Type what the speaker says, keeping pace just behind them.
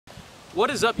What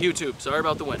is up, YouTube? Sorry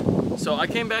about the wind. So I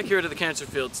came back here to the cancer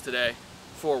fields today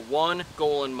for one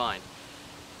goal in mind.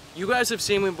 You guys have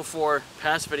seen me before,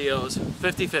 past videos,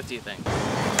 50-50 thing.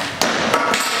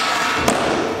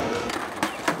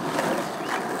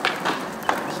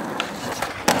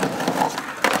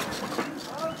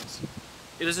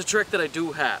 It is a trick that I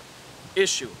do have.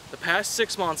 Issue: the past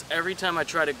 6 months, every time I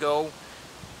try to go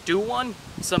do one,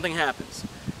 something happens.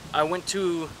 I went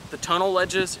to the tunnel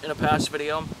ledges in a past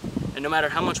video, and no matter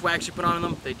how much wax you put on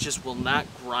them, they just will not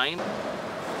grind.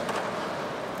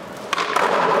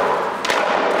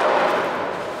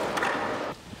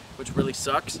 Which really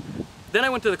sucks. Then I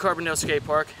went to the Carbondale skate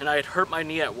park, and I had hurt my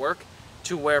knee at work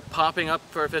to where popping up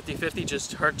for a 50-50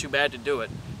 just hurt too bad to do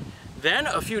it. Then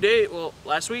a few days, well,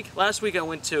 last week I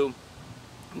went to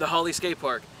the Holly skate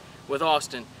park with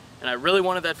Austin, and I really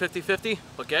wanted that 50-50,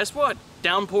 but guess what?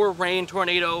 Downpour, rain,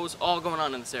 tornadoes, all going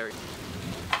on in this area.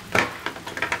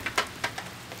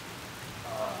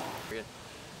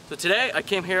 So today I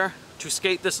came here to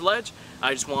skate this ledge.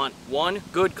 I just want one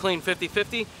good clean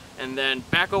 50-50 and then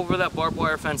back over that barbed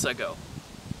wire fence I go.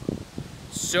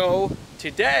 So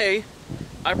today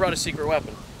I brought a secret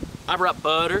weapon. I brought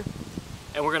butter,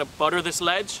 and we're gonna butter this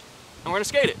ledge and we're gonna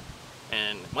skate it.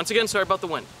 And once again, sorry about the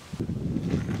wind.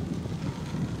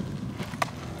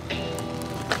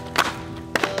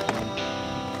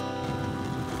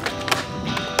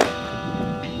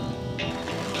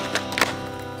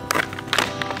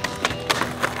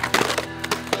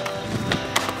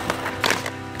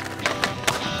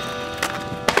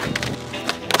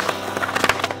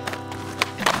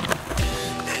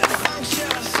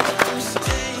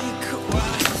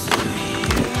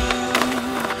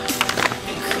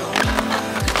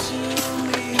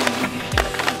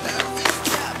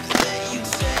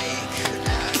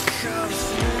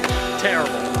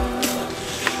 Terrible.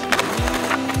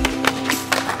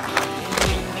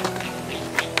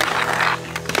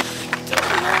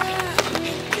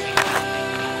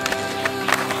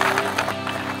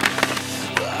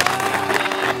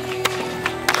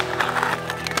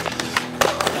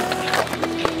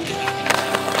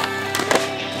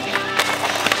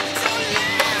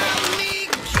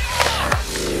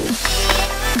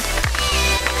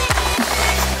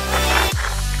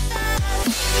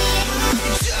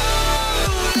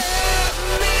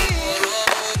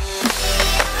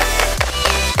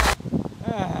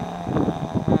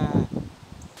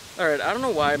 Alright, I don't know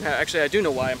why actually I do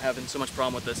know why I'm having so much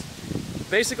problem with this.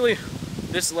 Basically,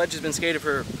 this ledge has been skated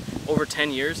for over 10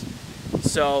 years,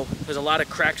 so there's a lot of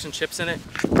cracks and chips in it.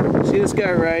 See this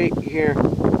guy right here?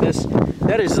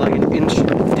 That is like an inch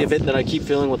divot that I keep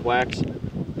filling with wax.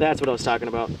 That's what I was talking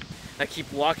about. I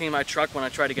keep walking in my truck when I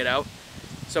try to get out.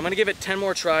 So I'm going to give it 10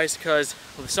 more tries because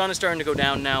the sun is starting to go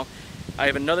down now. I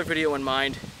have another video in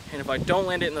mind, and if I don't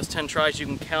land it in those 10 tries, you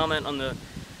can comment on the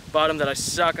bottom that I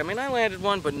suck. I mean, I landed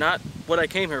one, but not what I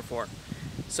came here for.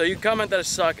 So you can comment that I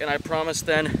suck, and I promise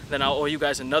then I'll owe you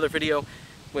guys another video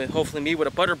with hopefully me with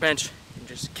a butter bench and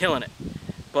just killing it.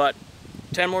 But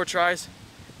 10 more tries,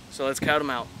 so let's count them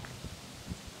out.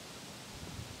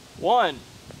 1.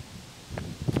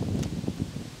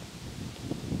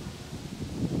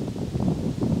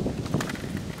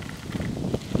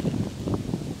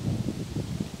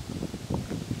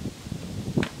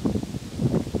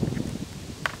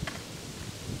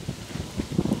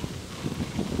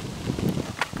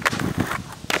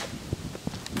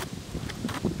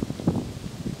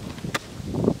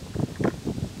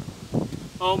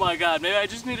 Oh my God, maybe I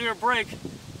just needed a break.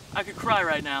 I could cry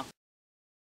right now.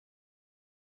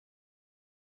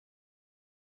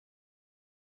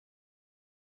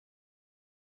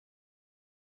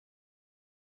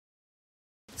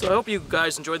 So I hope you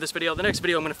guys enjoyed this video. The next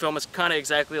video I'm going to film is kind of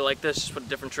exactly like this, just with a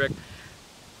different trick.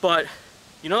 But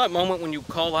you know that moment when you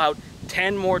call out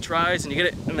 10 more tries and you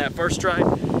get it in that first try?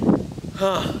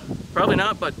 Probably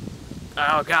not, but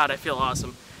oh God, I feel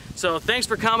awesome. So thanks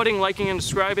for commenting, liking, and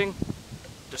subscribing.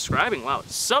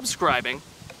 Subscribing,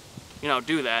 you know,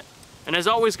 do that. And as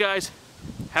always, guys,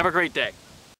 have a great day.